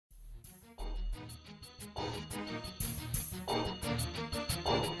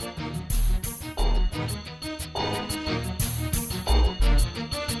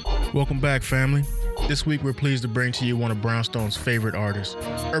Welcome back, family. This week, we're pleased to bring to you one of Brownstone's favorite artists.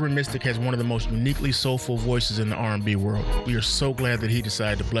 Urban Mystic has one of the most uniquely soulful voices in the R&B world. We are so glad that he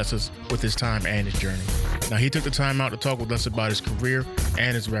decided to bless us with his time and his journey. Now, he took the time out to talk with us about his career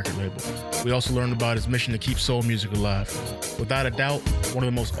and his record label. We also learned about his mission to keep soul music alive. Without a doubt, one of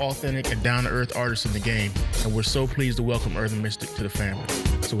the most authentic and down-to-earth artists in the game, and we're so pleased to welcome Urban Mystic to the family.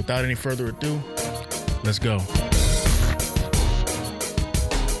 So without any further ado, let's go.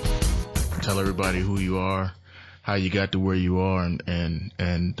 Tell everybody who you are, how you got to where you are, and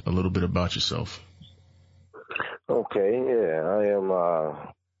a little bit about yourself. Okay, yeah, I am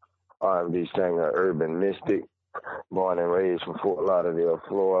R&B singer Urban Mystic, born and raised from Fort Lauderdale,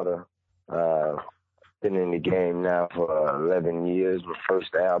 Florida. Been in the game now for 11 years. My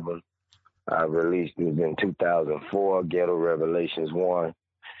first album I released was in 2004, Ghetto Revelations 1.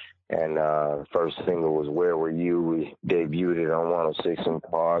 And first single was Where Were You? We debuted it on 106 in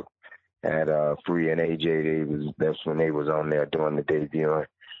Park. At Free and AJ, that's when they was on there doing the debut.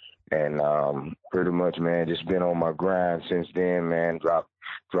 And pretty much, man, just been on my grind since then, man.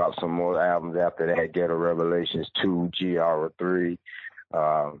 Dropped some more albums after that, Ghetto Revelations 2, GR 3.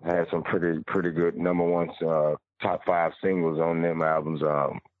 Had some pretty good number one top 5 singles on them albums.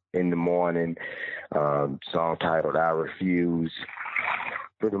 In the Morning, song titled I Refuse.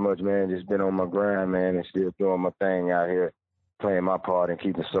 Pretty much, man, just been on my grind, man, and still doing my thing out here, playing my part in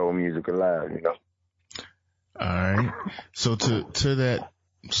keeping soul music alive, you know. All right. So to that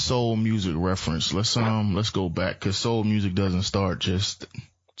soul music reference, let's go back, because soul music doesn't start just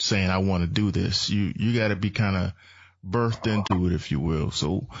saying I want to do this. You got to be kind of birthed into it, if you will.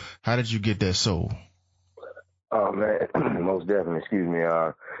 So how did you get that soul? Oh man, most definitely. Excuse me.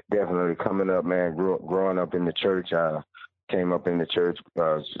 Definitely coming up, man. Growing up in the church. Came up in the church,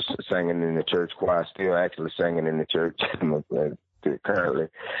 singing in the church choir, still actually singing in the church currently.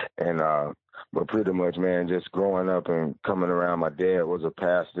 And, but pretty much, man, just growing up and coming around. My dad was a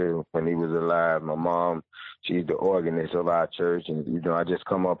pastor when he was alive. My mom, she's the organist of our church. And, you know, I just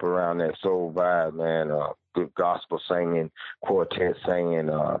come up around that soul vibe, man. Good gospel singing, quartet singing.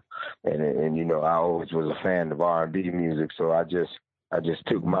 And, you know, I always was a fan of R&B music. So I just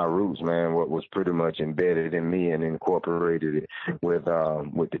took my roots, man, what was pretty much embedded in me, and incorporated it with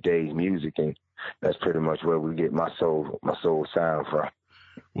the day's music, and that's pretty much where we get my soul sound from.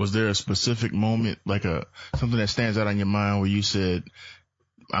 Was there a specific moment, like something that stands out on your mind, where you said,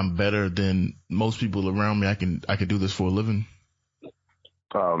 "I'm better than most people around me. I can do this for a living"?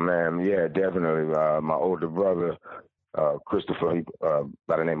 Oh man, yeah, definitely. My older brother, Christopher,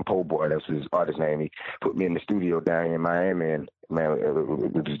 by the name of Po Boy, that's his artist name. He put me in the studio down here in Miami, and man, we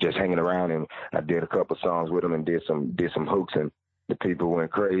was just hanging around, and I did a couple songs with him and did some hooks, and the people went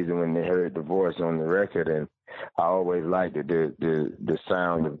crazy when they heard the voice on the record. And I always liked the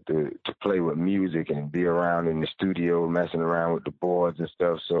sound of to play with music and be around in the studio, messing around with the boards and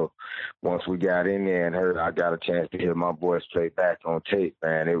stuff. So once we got in there and I got a chance to hear my voice play back on tape,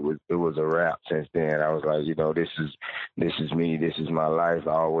 man, it was a wrap. Since then, I was like, you know, this is me, this is my life.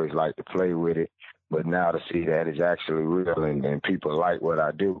 I always like to play with it, but now to see that it's actually real and people like what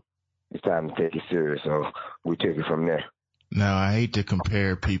I do, it's time to take it serious. So we took it from there. Now, I hate to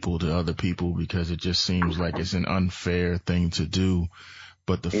compare people to other people because it just seems like it's an unfair thing to do.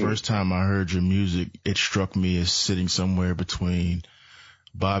 But the first time I heard your music, it struck me as sitting somewhere between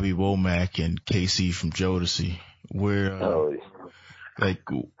Bobby Womack and KC from Jodeci. Where, like,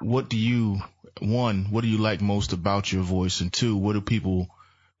 what do you like most about your voice? And two, what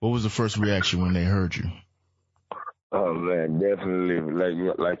was the first reaction when they heard you? Oh man, definitely.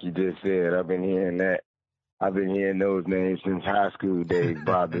 Like you just said, I've been hearing those names since high school days.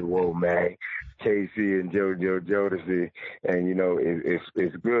 Bobby Womack, Casey, and JoJo Jodeci. And you know,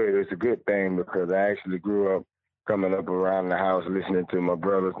 it's good. It's a good thing because I actually grew up coming up around the house listening to my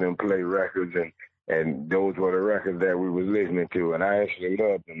brothers and play records, and those were the records that we was listening to, and I actually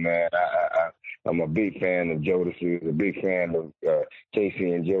loved them, man. I'm a big fan of Jodeci, a big fan of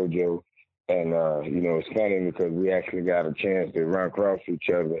Casey and JoJo. And, you know, it's funny because we actually got a chance to run across each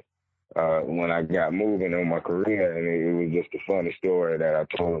other when I got moving on my career. And it was just a funny story that I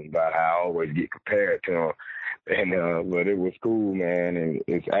told him about how I always get compared to him. And, but it was cool, man. And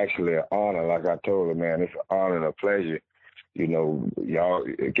it's actually an honor. Like I told him, man, it's an honor and a pleasure. You know, y'all,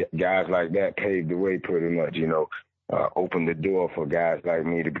 guys like that paved the way pretty much, you know, opened the door for guys like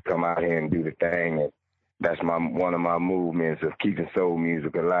me to come out here and do the thing. And that's one of my movements of keeping soul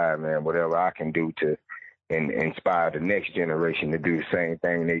music alive, man. Whatever I can do to inspire the next generation to do the same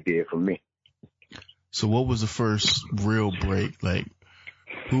thing they did for me. So what was the first real break? Like,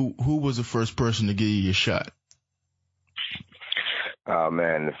 who was the first person to give you a shot? Oh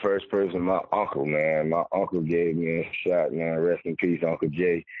man, the first person, my uncle, man. My uncle gave me a shot, man. Rest in peace, Uncle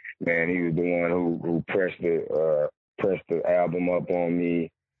Jay. Man, he was the one who pressed the album up on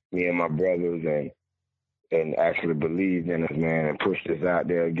me and my brothers, and actually believed in us, man, and pushed us out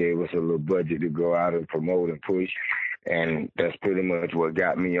there, gave us a little budget to go out and promote and push. And that's pretty much what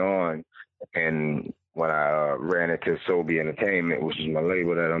got me on. And when I ran into Sobe Entertainment, which is my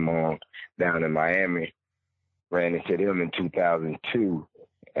label that I'm on down in Miami, ran into them in 2002,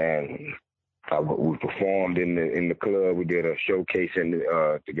 and we performed in the club. We did a showcase in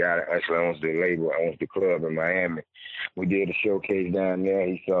the guy that actually owns the label, owns the club in Miami. We did a showcase down there.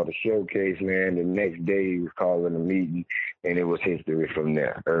 He saw the showcase, man. The next day he was calling a meeting, and it was history from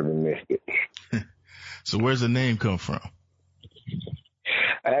there. Urban Mystic. So where's the name come from?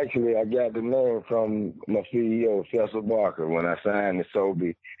 Actually, I got the name from my CEO, Cecil Barker. When I signed to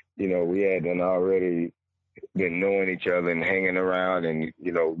Sobe, we had already been knowing each other and hanging around and,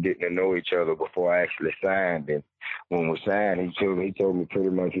 getting to know each other before I actually signed. And when we signed, he told me pretty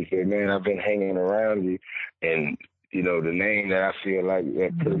much, he said, man, I've been hanging around you. And, the name that I feel like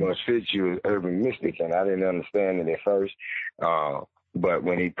that pretty much fits you is Urban Mystic. And I didn't understand it at first. But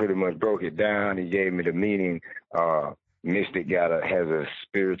when he pretty much broke it down, he gave me the meaning. Mystic has a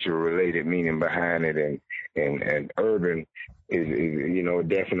spiritual related meaning behind it. And urban is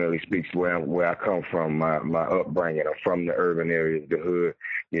definitely speaks where I come from, my upbringing. I'm from the urban areas, the hood.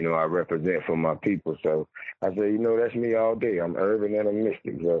 I represent for my people. So I say, that's me all day. I'm urban and I'm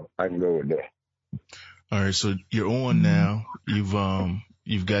mystic, so I can go with that. All right, so you're on now.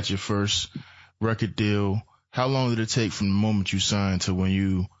 You've got your first record deal. How long did it take from the moment you signed to when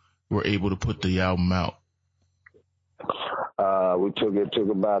you were able to put the album out? It took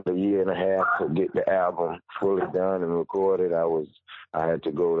about a year and a half to get the album fully done and recorded.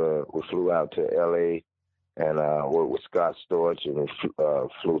 We flew out to LA and worked with Scott Storch, and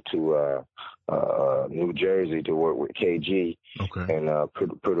flew to New Jersey to work with KG. Okay. And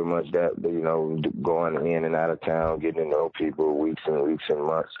pretty much that, going in and out of town, getting to know people weeks and weeks and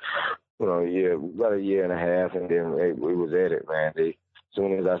months. About a year and a half, and then we was at it, man. As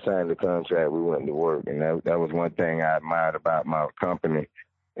soon as I signed the contract, we went to work, and that was one thing I admired about my company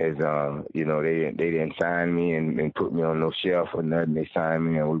is, they didn't sign me and put me on no shelf or nothing. They signed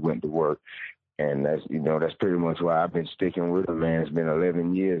me, and we went to work, and that's pretty much why I've been sticking with them, man. It's been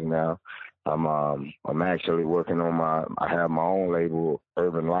 11 years now. I'm actually working on I have my own label,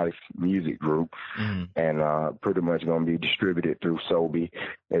 Urban Life Music Group, and pretty much gonna be distributed through Sobe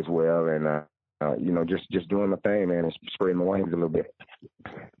as well, and just doing my thing, man, and spreading my wings a little bit.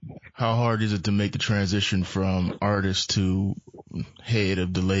 How hard is it to make the transition from artist to head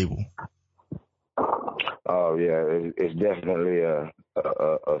of the label? Oh yeah, it's definitely a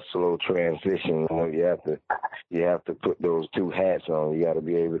slow transition. You have to put those two hats on. You got to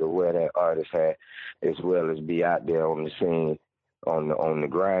be able to wear that artist hat as well as be out there on the scene, on the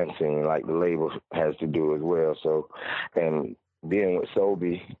grind scene, like the label has to do as well. So, and being with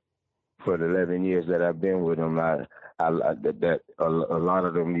Sobe for the 11 years that I've been with him, a lot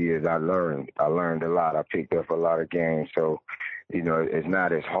of them years I learned a lot. I picked up a lot of games. So, it's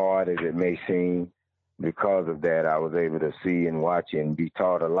not as hard as it may seem. Because of that, I was able to see and watch and be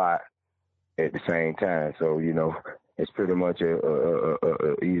taught a lot at the same time. So, it's pretty much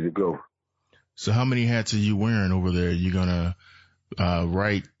a easy go. So how many hats are you wearing over there? You gonna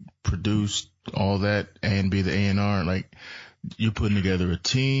write, produce, all that, and be the A&R? Like, you're putting together a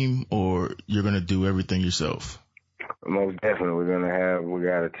team, or you're gonna do everything yourself? Most definitely, we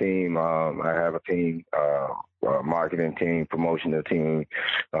got a team. I have a team, marketing team, promotional team,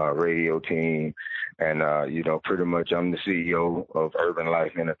 radio team, and pretty much I'm the CEO of Urban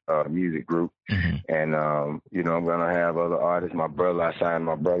Life in a music group. Mm-hmm. And I'm gonna have other artists. My brother, I signed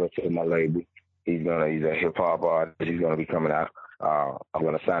my brother to my label. He's a hip hop artist. He's gonna be coming out. I'm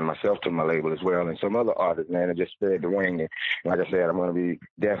going to sign myself to my label as well, and some other artists, man, and just spread the wing. And like I said, I'm going to be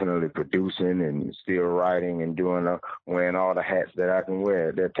definitely producing and still writing and wearing all the hats that I can wear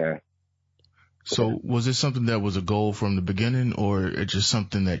at that time. So was it something that was a goal from the beginning, or it's just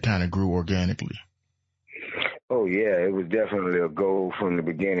something that kind of grew organically? Oh, yeah, it was definitely a goal from the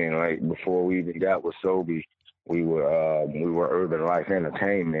beginning. Like, before we even got with Sobe, we were Urban Life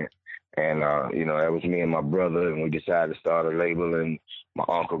Entertainment. And, that was me and my brother, and we decided to start a label, and my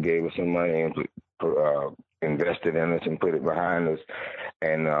uncle gave us some money and invested in us and put it behind us.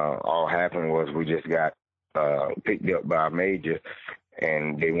 And all happened was we just got picked up by a major,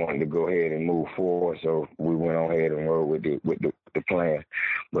 and they wanted to go ahead and move forward. So we went on ahead and rolled with the plan.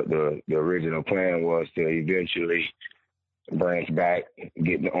 But the original plan was to eventually branch back,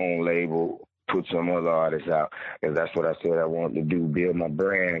 get the own label, put some other artists out. Because that's what I said I wanted to do, build my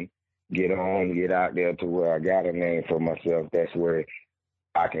brand, get out there to where I got a name for myself. That's where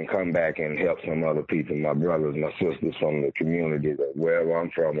I can come back and help some other people, my brothers, my sisters from the community, wherever I'm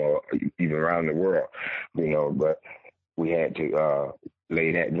from, or even around the world, But we had to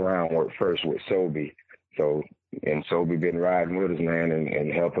lay that groundwork first with Sobe. And Sobe been riding with us, man,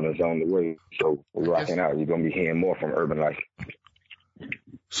 and helping us on the way. So we're rocking out. You're going to be hearing more from Urban Life.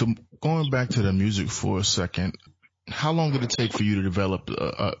 So going back to the music for a second, how long did it take for you to develop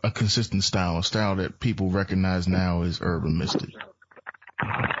a consistent style, a style that people recognize now as Urban Mystic?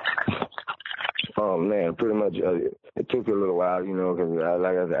 Oh man, pretty much. It took a little while,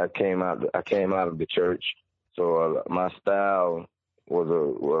 because I came out of the church, so my style was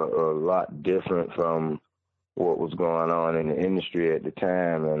a lot different from what was going on in the industry at the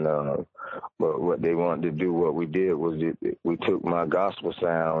time, and but what they wanted to do, what we did was we took my gospel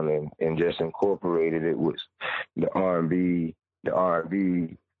sound and just incorporated it with the R&B,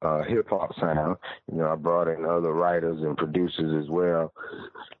 hip hop sound. I brought in other writers and producers as well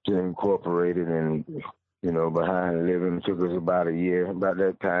to incorporate it, and Behind Living, it took us about a year, about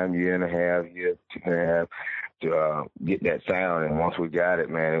that time, year and a half, 2.5, to get that sound. And once we got it,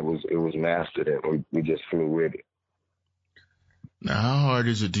 man, it was mastered, and we just flew with it. Now, how hard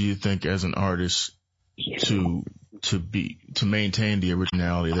is it, do you think, as an artist, to maintain the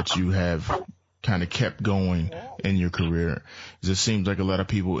originality that you have kind of kept going in your career? Because it seems like a lot of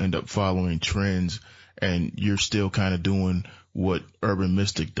people end up following trends, and you're still kind of doing what Urban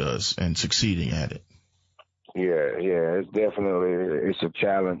Mystic does and succeeding at it. Yeah, it's definitely a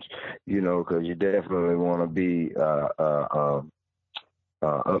challenge, because you definitely want to be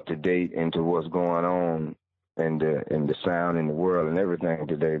up to date into what's going on in the sound in the world and everything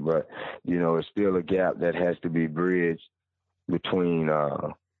today. But it's still a gap that has to be bridged between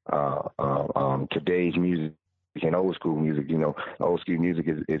today's music and old school music. Old school music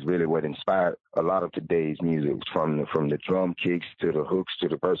is really what inspired a lot of today's music, from the drum kicks to the hooks to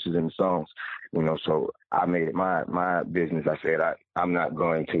the verses in the songs. So I made it my business. I said I'm not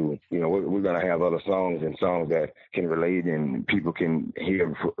going to, we're going to have other songs and songs that can relate and people can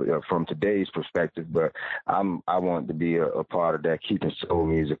hear from today's perspective. But I want to be a part of that, keeping soul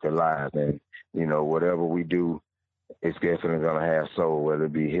music alive. And whatever we do, it's definitely going to have soul, whether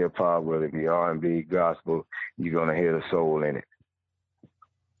it be hip hop, whether it be R&B, gospel. You're going to hear the soul in it.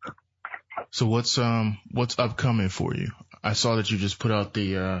 So what's upcoming for you? I saw that you just put out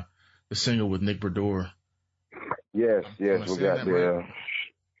the single with Nick Brador. Yes, we got the.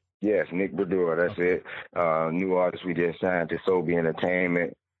 Yes, Nick Brador, that's it. New artist we just signed to Sobe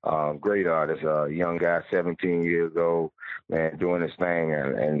Entertainment. Great artist, young guy, 17 years old, man, doing his thing,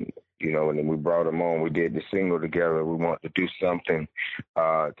 and and then we brought him on. We did the single together. We want to do something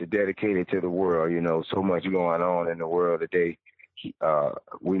to dedicate it to the world. So much going on in the world today.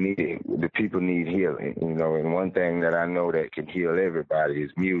 We need it. The people need healing, and one thing that I know that can heal everybody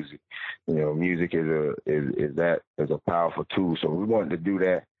is music. Music is a powerful tool. So we wanted to do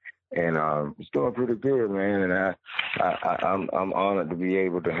that, and it's doing pretty good, man. And I'm honored to be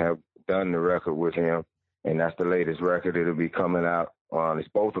able to have done the record with him, and that's the latest record. It'll be coming out on, it's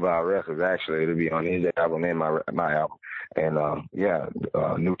both of our records, actually. It'll be on his album and my album. And,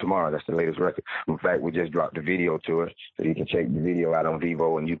 New Tomorrow, that's the latest record. In fact, we just dropped the video to it, so you can check the video out on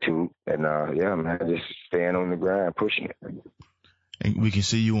Vivo and YouTube. And, man, just staying on the grind, pushing it. And we can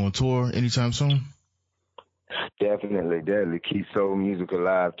see you on tour anytime soon? Definitely. Keep Soul Music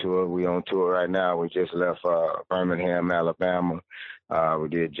Alive tour. We on tour right now. We just left Birmingham, Alabama. We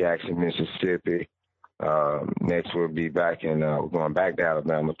did Jackson, Mississippi. Next we'll be back we're going back to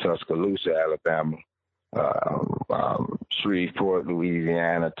Alabama, Tuscaloosa, Alabama, Shreveport,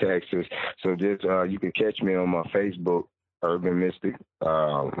 Louisiana, Texas. So just you can catch me on my Facebook, Urban Mystic,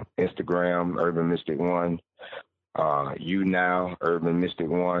 Instagram, Urban Mystic 1, YouNow, Urban Mystic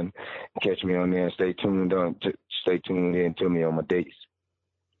 1. Catch me on there and stay tuned in to me on my dates.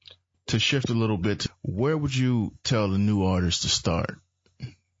 To shift a little bit, where would you tell the new artists to start?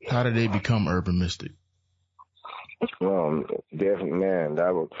 How did they become Urban Mystic? Definitely, man.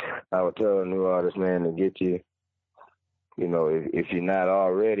 I would tell a new artist, man, to get you. If you're not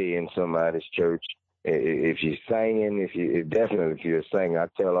already in somebody's church, if you're singing, if you're a singer,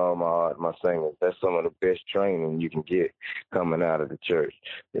 I tell all my singers, that's some of the best training you can get coming out of the church.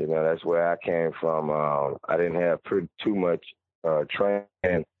 That's where I came from. I didn't have too much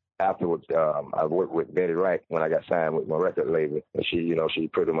training. Afterwards, I worked with Betty Wright when I got signed with my record label, and she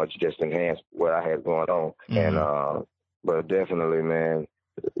pretty much just enhanced what I had going on. Mm-hmm. And but definitely, man,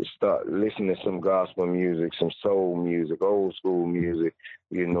 start listening to some gospel music, some soul music, old school music,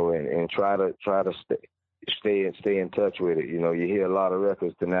 you know, and try to stay in touch with it. You know, you hear a lot of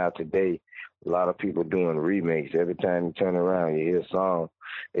records today. A lot of people doing remakes. Every time you turn around, you hear a song.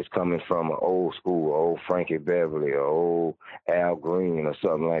 It's coming from an old school, old Frankie Beverly, or old Al Green, or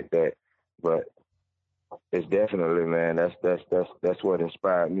something like that. But it's definitely, man, that's what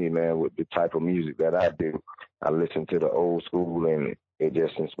inspired me, man, with the type of music that I do. I listen to the old school, and it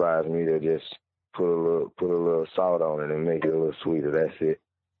just inspires me to just put a little salt on it and make it a little sweeter. That's it.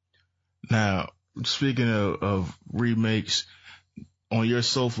 Now, speaking of remakes, on your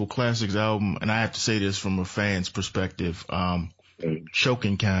Soulful Classics album, and I have to say this from a fan's perspective,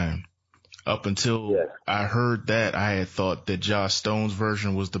 Choking Kind. Up until I heard that, I had thought that Joss Stone's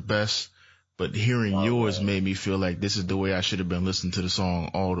version was the best, but hearing yours made me feel like this is the way I should have been listening to the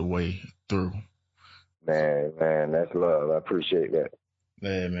song all the way through. Man, that's love. I appreciate that.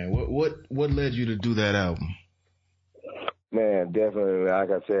 Man, what led you to do that album? Man, definitely.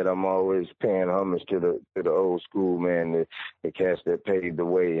 Like I said, I'm always paying homage to the old school, man, the cats that paved the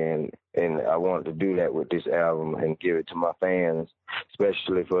way, and I wanted to do that with this album and give it to my fans,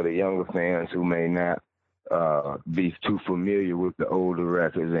 especially for the younger fans who may not be too familiar with the older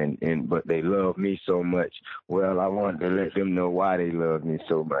records, but they love me so much. Well, I wanted to let them know why they love me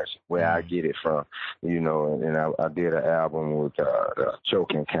so much, where I get it from, you know. And I did an album with the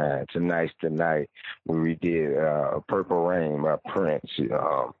Choking Kind, Tonight's the Night. We redid Purple Rain by Prince,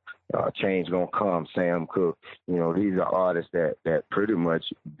 Change Gonna Come, Sam Cooke. You know, these are artists that pretty much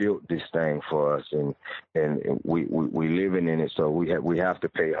built this thing for us, and we living in it, so we have to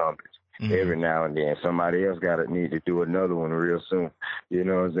pay homage. Every now and then. Somebody else need to do another one real soon. You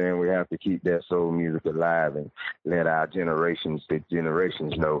know what I'm saying? We have to keep that soul music alive and let our generations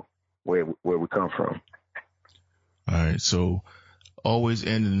know where we come from. All right, so always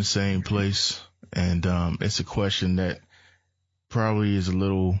end in the same place, and it's a question that probably is a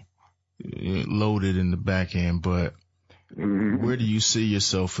little loaded in the back end, but where do you see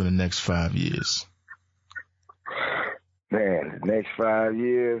yourself in the next 5 years? Man, the next 5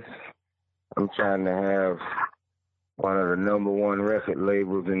 years, I'm trying to have one of the number one record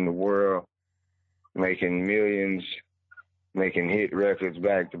labels in the world, making millions, making hit records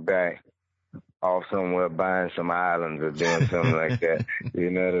back to back, off somewhere buying some islands or doing something like that. You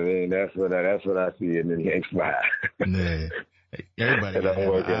know what I mean? That's what I see in the next 5. Yeah. Everybody got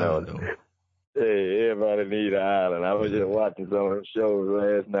an island, though. Hey, everybody need an island. I was just watching some of the shows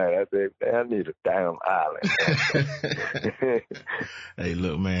last night. I said, man, I need a damn island. Hey,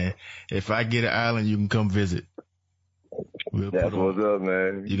 look, man, if I get an island, you can come visit. That's what's up,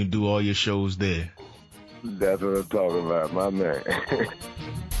 man. You can do all your shows there. That's what I'm talking about, my man.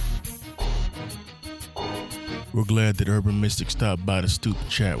 We're glad that Urban Mystic stopped by to Stoop and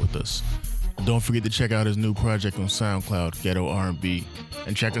chat with us. Don't forget to check out his new project on SoundCloud, Ghetto R&B,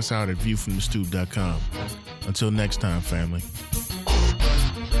 and check us out at viewfromthestoop.com. Until next time, family.